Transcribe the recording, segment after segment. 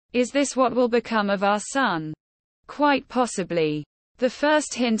Is this what will become of our Sun? Quite possibly. The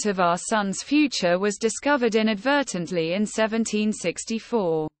first hint of our Sun's future was discovered inadvertently in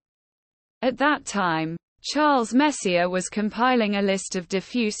 1764. At that time, Charles Messier was compiling a list of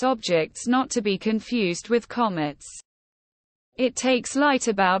diffuse objects not to be confused with comets. It takes light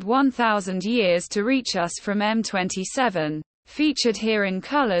about 1,000 years to reach us from M27, featured here in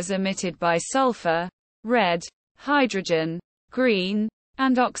colors emitted by sulfur, red, hydrogen, green,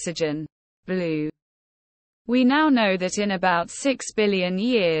 and oxygen, blue. We now know that in about 6 billion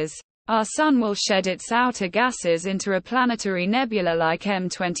years, our Sun will shed its outer gases into a planetary nebula like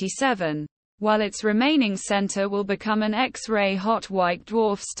M27, while its remaining center will become an X-ray hot white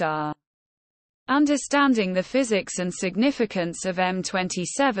dwarf star. Understanding the physics and significance of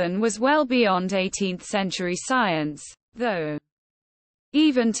M27 was well beyond 18th century science, though.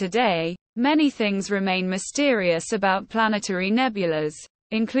 Even today, many things remain mysterious about planetary nebulas,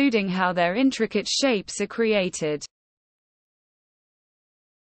 including how their intricate shapes are created.